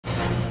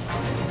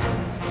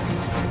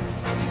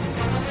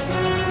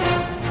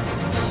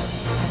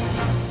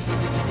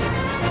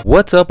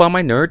What's up, all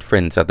my nerd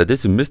friends out there?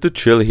 This is Mr.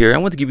 Chill here. I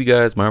want to give you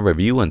guys my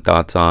review and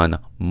thoughts on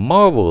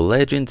Marvel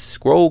Legends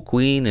Skrull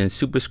Queen and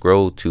Super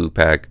Skrull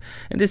 2-pack.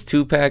 And this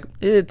 2-pack,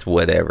 it's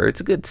whatever. It's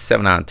a good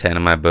 7 out of 10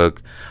 in my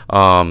book.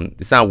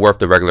 It's not worth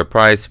the regular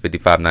price,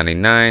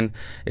 $55.99.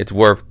 It's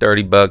worth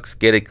 30 bucks.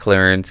 Get it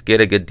clearance. Get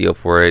a good deal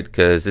for it,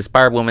 because the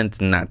Spider-Woman's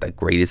not the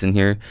greatest in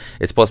here.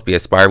 It's supposed to be a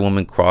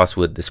Spider-Woman crossed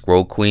with the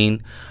Skrull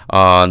Queen.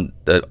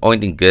 The only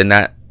thing good in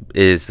that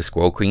is the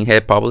Skrull Queen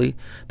head. Probably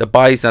the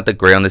body's not the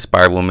great on the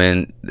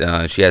Spider-Woman.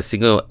 She has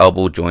single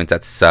elbow joints.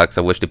 That sucks.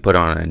 I wish they put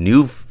on a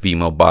new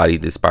female body,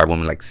 the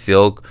Spider-Woman, like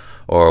Silk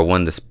or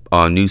one of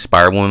the new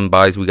Spider-Woman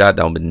bodies we got.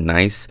 That would be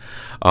nice.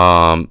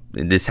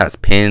 This has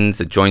pins.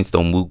 The joints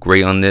don't move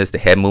great on this. The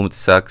head movement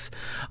sucks.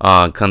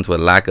 Comes with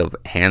lack of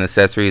hand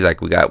accessories. Like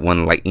we got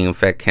one lightning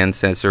effect hand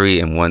accessory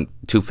and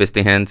two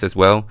fisting hands as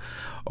well,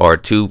 or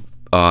two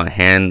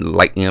hand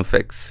lightning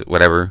effects,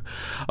 whatever.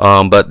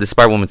 But the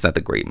Spider-Woman's not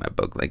that great in my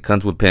book. Like,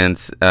 comes with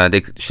pins.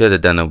 They should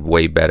have done a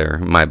way better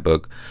in my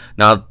book.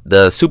 Now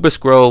the Super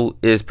Skrull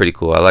is pretty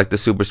cool. I like the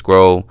Super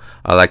Skrull.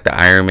 I like the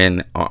Iron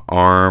Man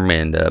arm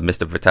and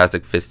Mr.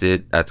 Fantastic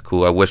fisted. That's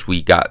cool. I wish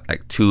we got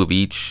like two of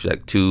each,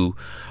 like two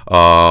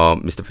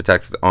Mr.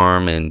 Fantastic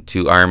arm and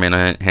two Iron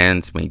Man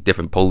hands, make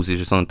different poses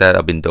or something like that.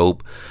 That'd been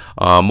dope.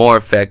 More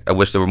effect. I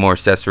wish there were more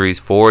accessories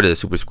for the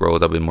Super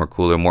Skrulls. That'd been more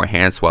cooler. More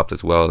hand swaps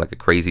as well, like a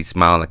crazy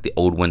smile like the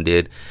old one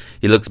did.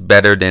 He looks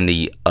better than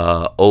the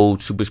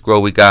old Super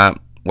Skrull we got a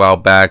while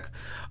back.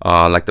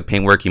 Like the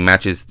paintwork, he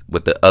matches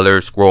with the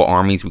other Skrull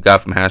armies we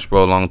got from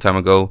Hasbro a long time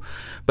ago.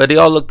 But they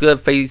all look good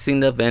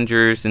facing the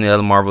Avengers and the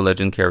other Marvel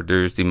Legend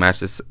characters. They match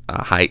this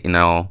height and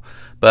all.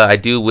 But I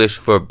do wish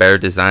for better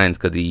designs,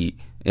 because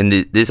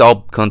this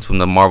all comes from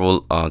the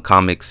Marvel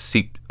Comics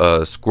Secret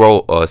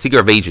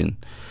Invasion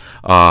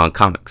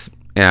comics,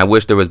 and I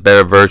wish there was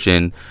better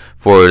version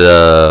for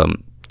the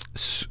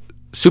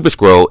Super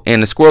Skrull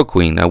and the Skrull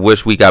Queen. I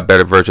wish we got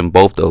better version of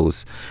both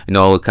those. You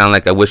know, kind of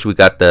like I wish we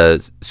got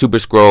the Super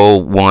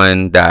Skrull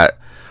one that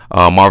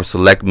Marvel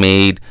Select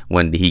made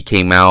when he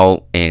came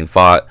out and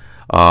fought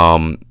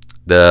the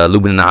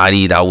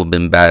Illuminati. That would have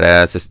been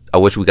badass. I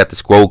wish we got the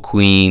Skrull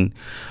Queen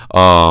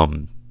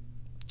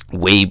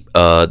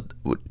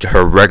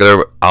her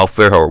regular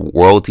outfit, her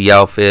royalty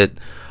outfit,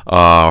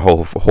 her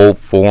whole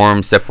form,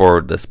 except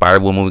for the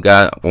Spider-Woman we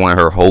got. I want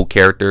her whole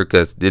character,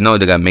 because they know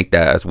they're gonna make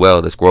that as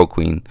well, the Skrull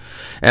Queen.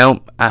 And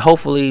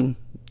hopefully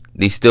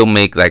they still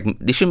make, like,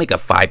 they should make a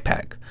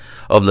 5-pack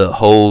of the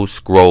whole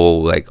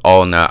Skrull, like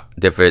all not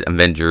different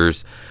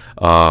Avengers,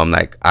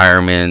 like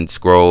Iron Man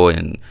Skrull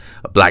and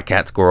Black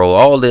Cat Skrull,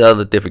 all the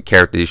other different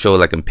characters show,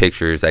 like in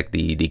pictures, like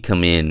they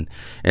come in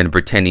and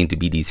pretending to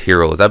be these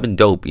heroes. That'd been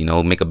dope, you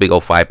know, make a big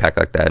old 5-pack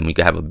like that, and we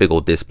could have a big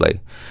old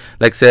display.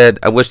 Like I said,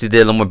 I wish they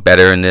did a little more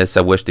better in this.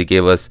 I wish they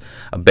gave us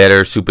a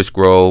better Super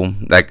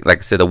Skrull, like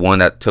I said, the one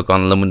that took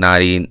on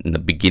Illuminati in the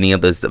beginning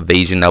of this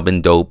invasion. That'd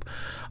been dope.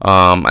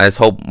 I just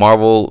hope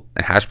Marvel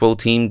Hasbro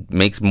team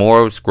makes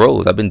more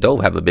Skrulls. I've been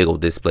dope. Have a big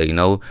old display. You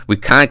know, we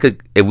kind of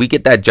could, if we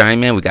get that Giant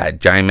Man, we got a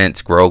Giant Man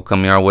Skrull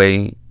coming our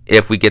way.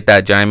 If we get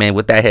that Giant Man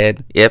with that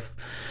head,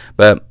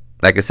 but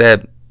like I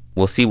said,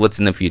 we'll see what's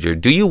in the future.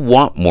 Do you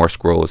want more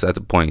Skrulls? That's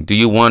the point. Do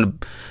you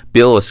want to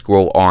build a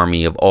Skrull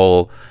army of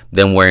all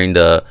them wearing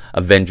the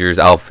Avengers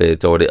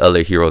outfits or the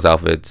other heroes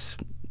outfits?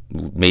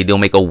 Maybe they'll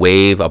make a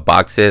wave, a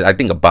box set. I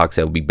think a box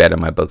set would be better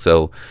in my book,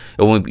 so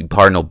it won't be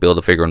part of no build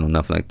a figure or no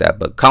nothing like that.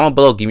 But comment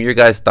below, give me your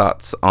guys'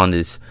 thoughts on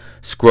this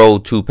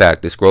Skrull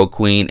 2-pack, the Skrull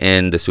Queen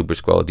and the Super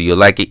Skrull. Do you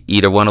like it,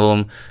 either one of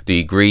them? Do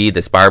you agree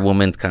the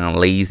Spider-Woman's kind of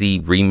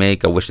lazy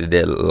remake? I wish they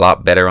did a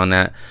lot better on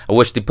that. I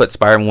wish they put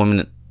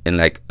Spider-Woman in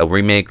like a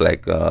remake,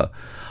 like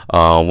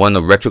one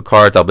of the retro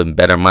cards. That'd been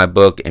better in my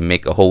book, and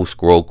make a whole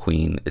Skrull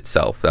Queen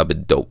itself. That'd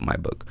been dope in my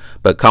book.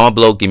 But comment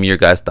below, give me your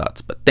guys'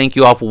 thoughts. But thank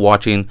you all for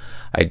watching.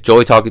 I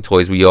enjoy talking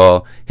toys with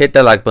y'all. Hit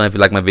that like button if you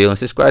like my video, and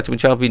subscribe to my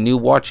channel if you're new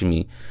watching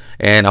me.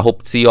 And I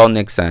hope to see you all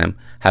next time.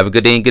 Have a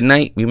good day and good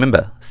night.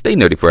 Remember, stay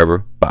nerdy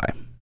forever. Bye.